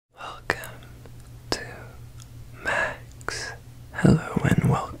Hello and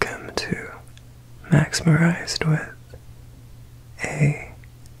welcome to MAXmerized with ASMR.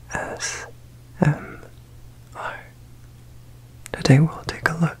 Today we'll take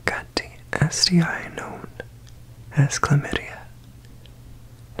a look at the STI known as chlamydia.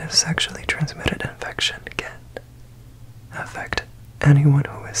 This sexually transmitted infection can affect anyone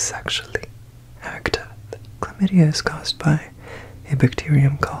who is sexually active. Chlamydia is caused by a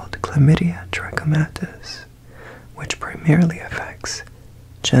bacterium called Chlamydia trachomatis, which primarily affects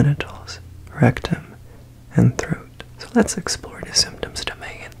genitals, rectum, and throat. So let's explore the symptoms that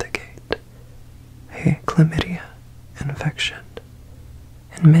may indicate a chlamydia infection.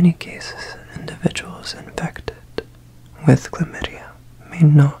 In many cases, individuals infected with chlamydia may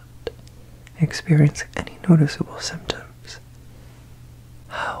not experience any noticeable symptoms.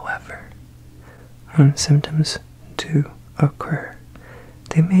 However, when symptoms do occur,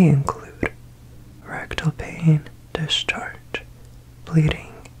 they may include rectal pain, discharge,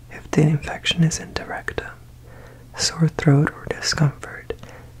 bleeding if the infection is in the rectum, sore throat or discomfort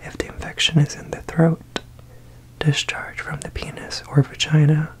if the infection is in the throat, discharge from the penis or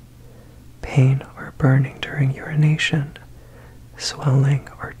vagina, pain or burning during urination, swelling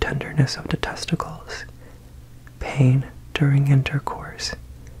or tenderness of the testicles, pain during intercourse.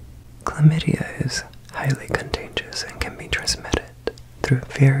 Chlamydia is highly contagious and can be transmitted through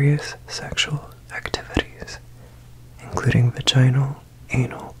various sexual activities, including vaginal,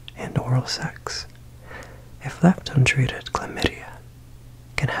 anal, and oral sex. If left untreated, chlamydia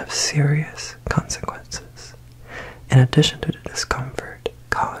can have serious consequences, in addition to the discomfort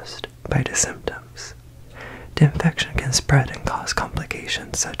caused by the symptoms. The infection can spread and cause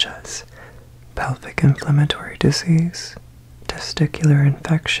complications such as pelvic inflammatory disease, testicular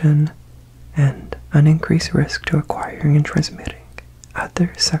infection, and an increased risk to acquiring and transmitting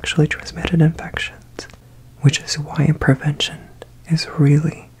other sexually transmitted infections, which is why prevention is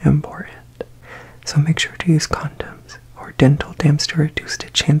really important. So make sure to use condoms or dental dams to reduce the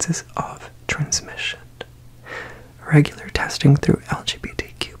chances of transmission. Regular testing through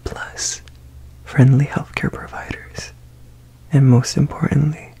LGBTQ+ friendly healthcare providers, and most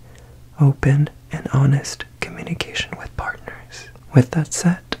importantly, open and honest communication with partners. With that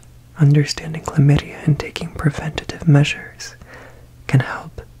said, understanding chlamydia and taking preventative measures can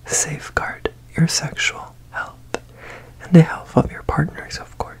help safeguard your sexual health and the health of your partners,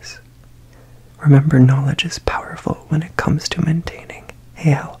 of course. Remember, knowledge is powerful when it comes to maintaining a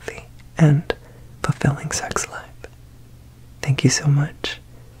healthy and fulfilling sex life. Thank you so much,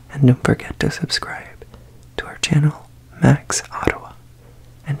 and don't forget to subscribe to our channel, Max Ottawa,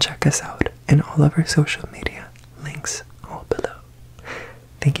 and check us out in all of our social media, links all below.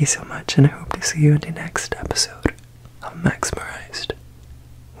 Thank you so much, and I hope to see you in the next episode of MAXmerized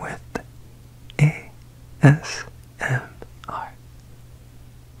with ASMR.